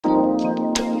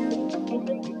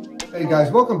Hey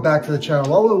guys, welcome back to the channel.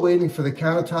 While we're waiting for the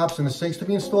countertops and the sinks to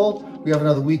be installed, we have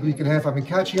another week and a half. I've been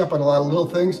catching up on a lot of little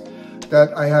things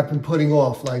that I have been putting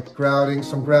off, like grouting,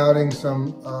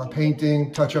 some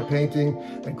painting, touch-up painting,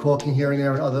 and caulking here and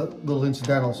there, and other little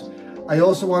incidentals. I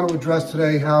also want to address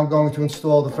today how I'm going to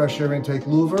install the fresh air intake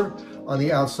louver on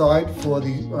the outside for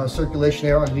the circulation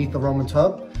air underneath the Roman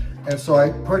tub. And so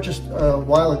I purchased a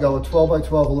while ago a 12 by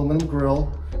 12 aluminum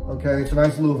grill. Okay, it's a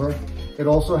nice louver. It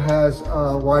also has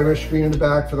a wide mesh screen in the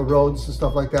back for the roads and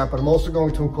stuff like that, but I'm also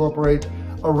going to incorporate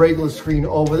a regular screen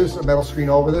over this, a metal screen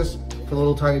over this for the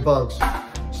little tiny bugs.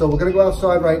 So we're gonna go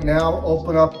outside right now,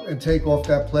 open up and take off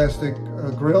that plastic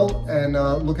grill and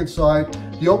look inside.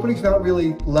 The opening's not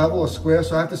really level or square,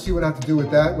 so I have to see what I have to do with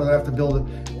that, whether I have to build an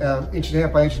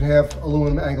 1.5 by 1.5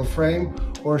 aluminum angle frame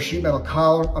or a sheet metal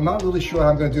collar. I'm not really sure how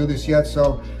I'm gonna do this yet,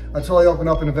 so until I open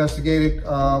up and investigate it,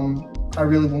 I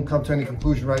really won't come to any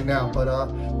conclusion right now, but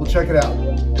we'll check it out.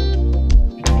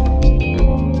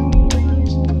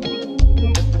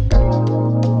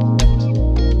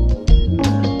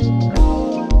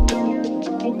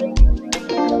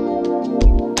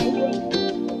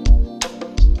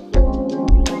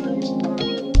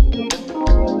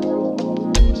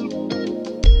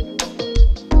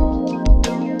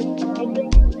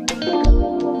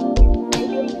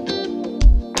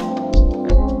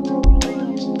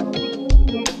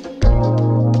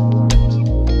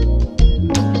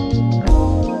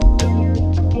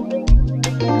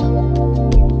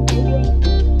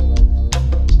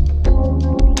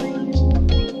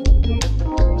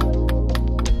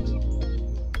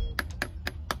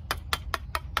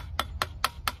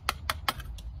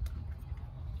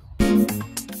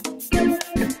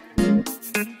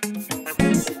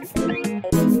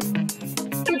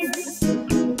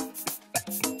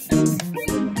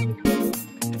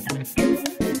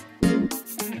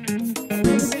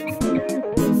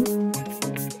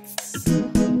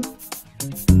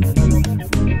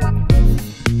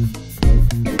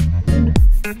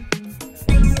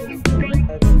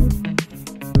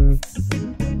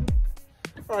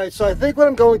 Alright, so I think what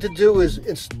I'm going to do is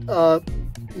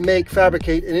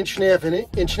fabricate an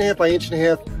 1.5 by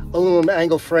 1.5 aluminum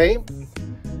angle frame,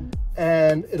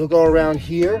 and it'll go around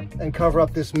here and cover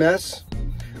up this mess.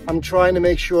 I'm trying to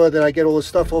make sure that I get all the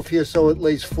stuff off here so it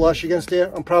lays flush against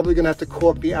there. I'm probably going to have to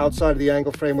caulk the outside of the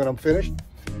angle frame when I'm finished,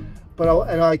 but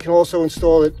I can also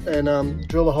install it and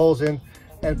drill the holes in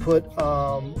and put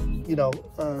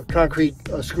concrete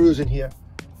screws in here,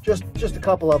 just a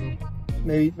couple of them,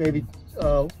 maybe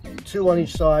 2 on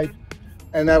each side,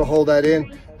 and that'll hold that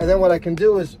in. And then what I can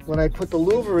do is when I put the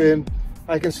louver in,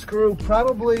 I can screw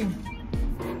probably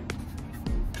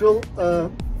drill,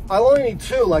 I'll only need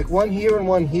 2, like one here and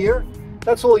one here.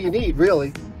 That's all you need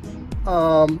really.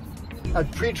 I'd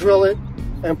pre-drill it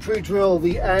and pre-drill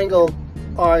the angle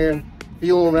iron, the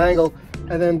aluminum angle,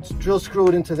 and then drill screw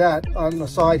it into that on the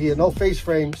side here. No face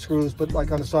frame screws, but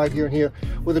like on the side here and here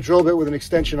with a drill bit with an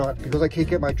extension on it, because I can't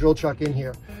get my drill chuck in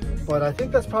here. But I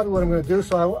think that's probably what I'm going to do.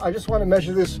 So I just want to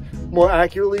measure this more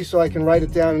accurately so I can write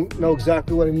it down and know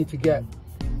exactly what I need to get.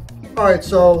 All right,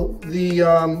 so the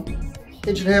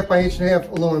 1.5 by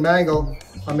 1.5 aluminum angle,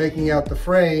 I'm making out the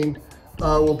frame,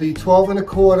 will be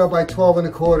 12.25 by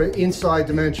 12.25 inside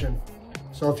dimension.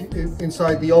 So if you,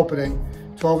 inside the opening,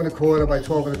 12.25 by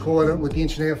 12.25 with the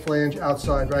 1.5 flange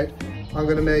outside, right? I'm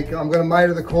gonna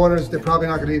miter the corners. They're probably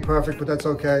not gonna be perfect, but that's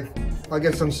okay. I'll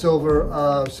get some silver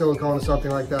silicone or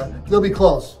something like that. They'll be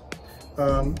close.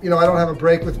 I don't have a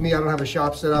brake with me. I don't have a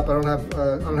shop set up. I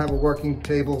don't have a working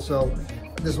table. So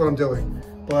this is what I'm doing.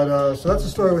 But so that's the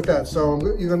story with that. So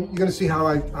you're gonna see how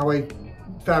I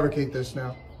fabricate this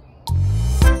now.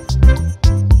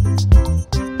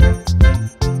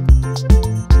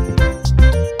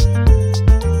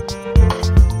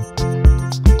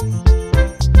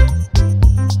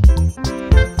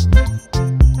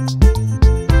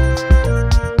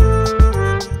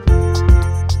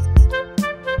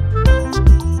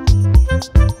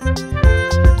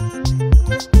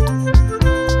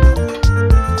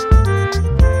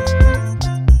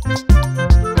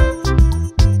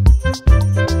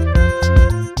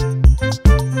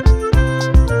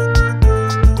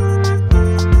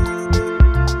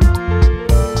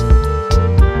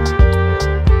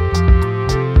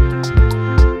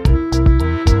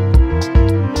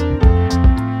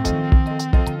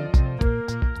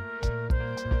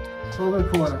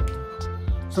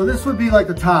 So this would be like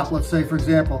the top, let's say, for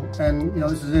example, and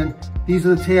this is in. These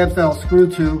are the tabs that I'll screw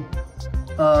to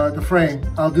the frame.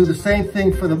 I'll do the same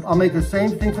thing I'll make the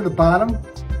same thing for the bottom,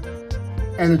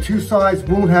 and the 2 sides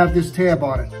won't have this tab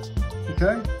on it.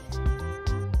 Okay?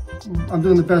 I'm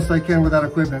doing the best I can with that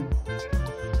equipment.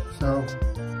 So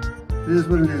It is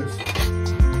what it is.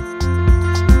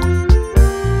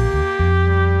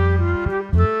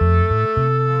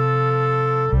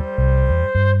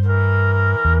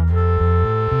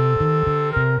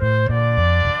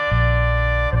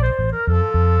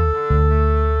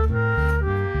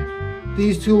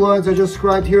 These two lines I just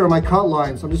scribed here are my cut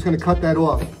lines. I'm just going to cut that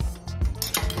off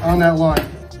on that line.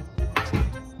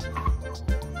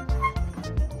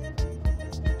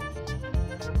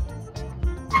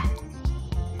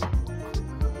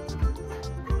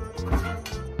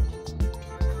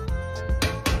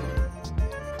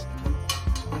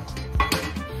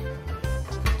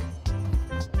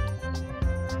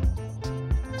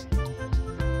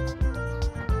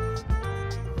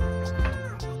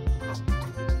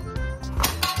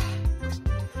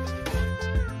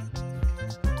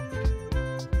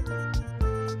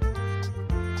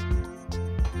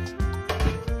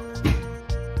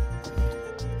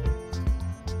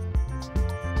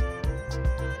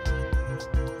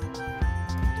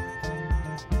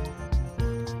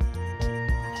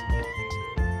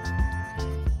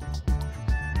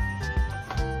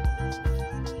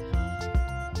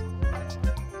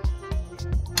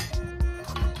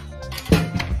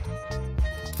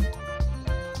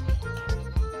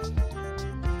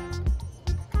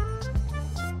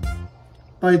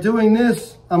 By doing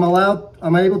this, I'm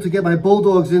able to get my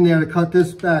bulldogs in there to cut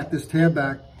this back, this tab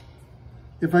back.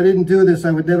 If I didn't do this,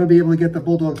 I would never be able to get the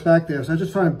bulldogs back there. So I'm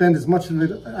just trying to bend as much of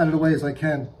it out of the way as I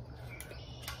can.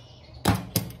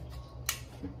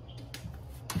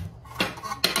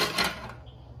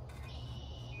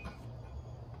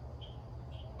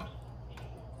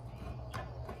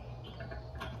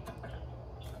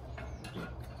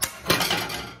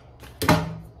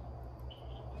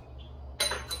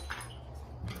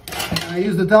 I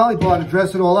use the dolly bar to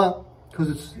dress it all up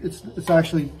because it's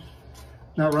actually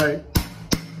not right.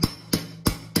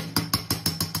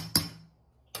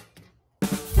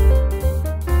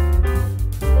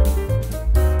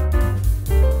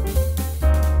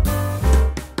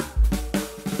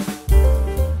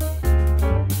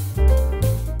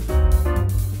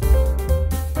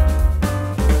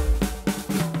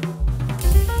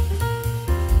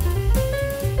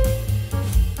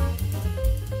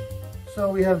 So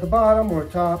we have the bottom or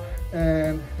top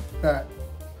and that.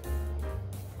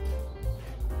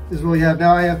 This is what we have.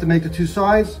 Now I have to make the two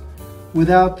sides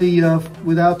without the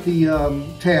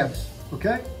tabs,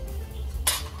 okay?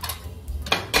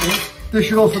 This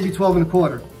should also be 12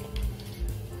 1/4.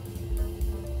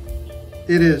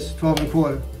 It is 12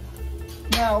 1/4.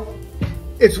 Now,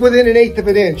 it's within 1/8 of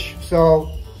an inch,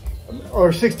 so,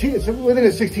 or 16, it's within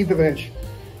a 1/16 of an inch.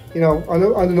 You know,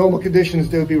 under normal conditions,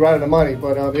 they would be right on the money,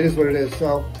 but it is what it is.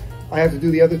 So I have to do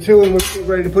the other two and we're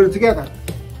ready to put it together.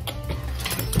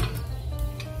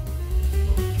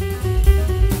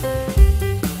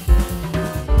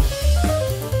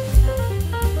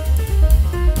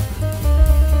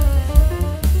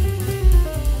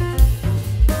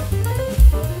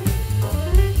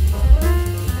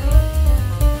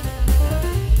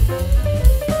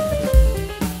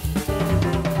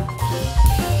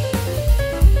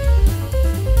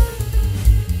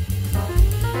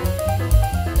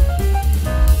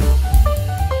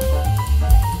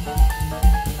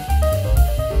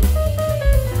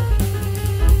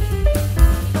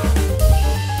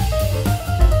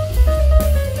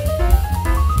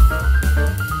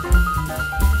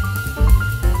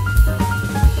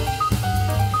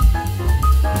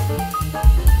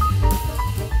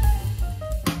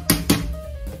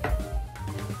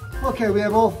 Okay, we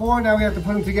have all four, now we have to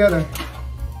put them together.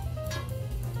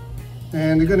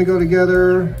 And they're gonna go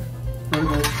together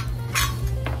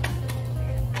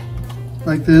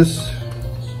like this.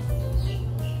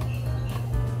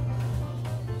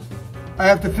 I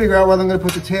have to figure out whether I'm gonna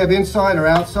put the tab inside or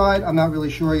outside. I'm not really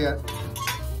sure yet.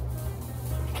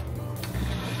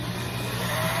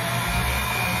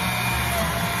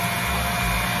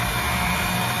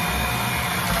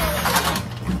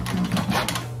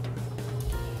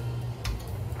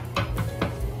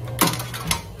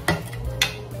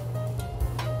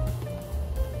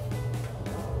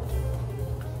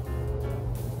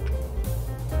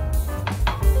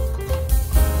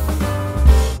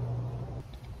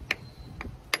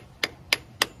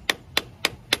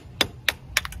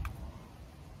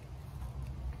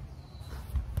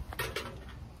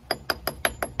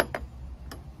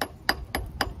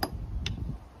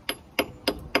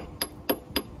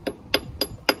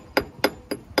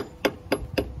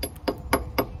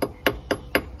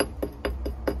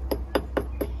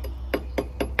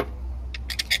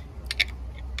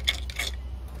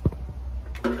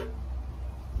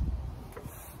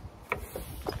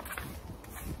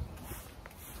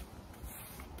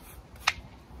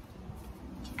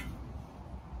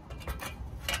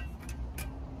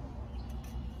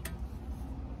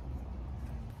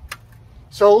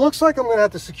 So it looks like I'm going to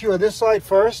have to secure this side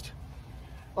first.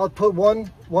 I'll put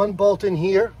one bolt in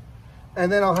here,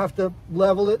 and then I'll have to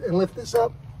level it and lift this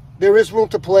up. There is room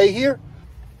to play here.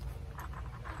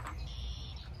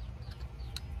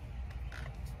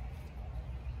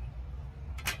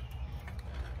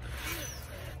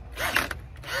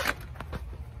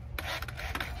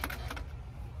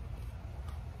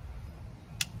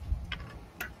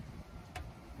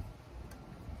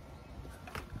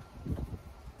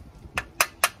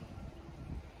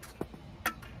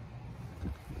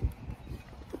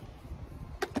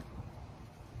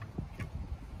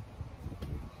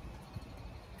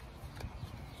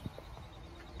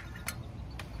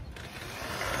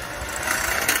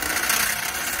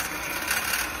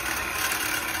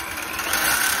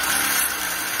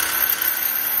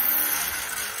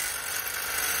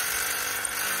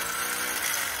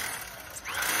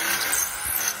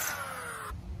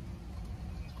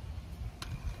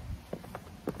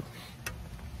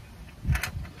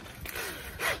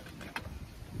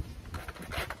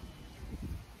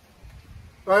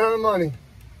 Right on the money.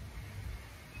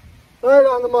 Right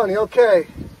on the money, okay.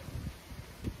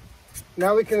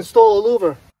 Now we can install a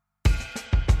louver.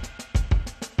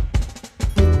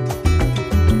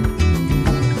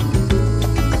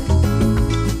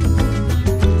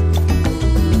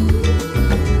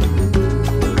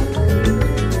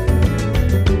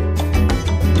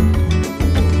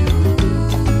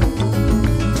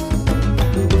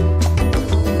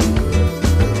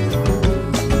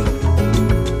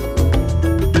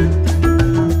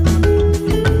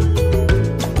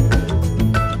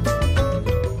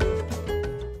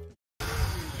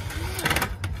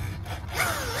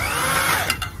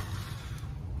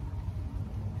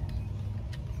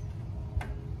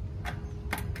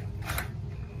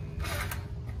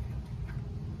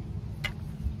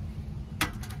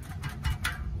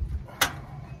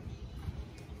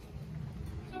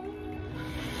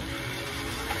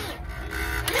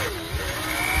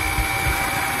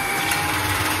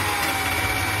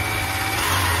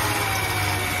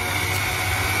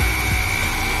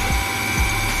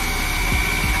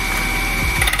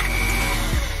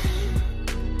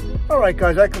 Alright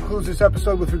guys, that concludes this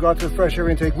episode with regard to the fresh air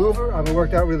intake louver. It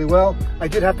worked out really well. I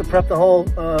did have to prep the hole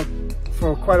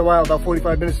for quite a while, about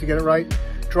 45 minutes to get it right.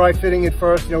 Dry fitting it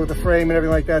first, you know, with the frame and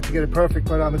everything like that to get it perfect,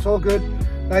 but it's all good.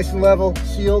 Nice and level,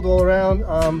 sealed all around.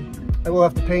 I will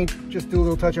have to paint, just do a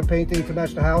little touch of painting to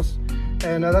match the house.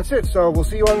 And that's it, so we'll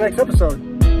see you on the next episode.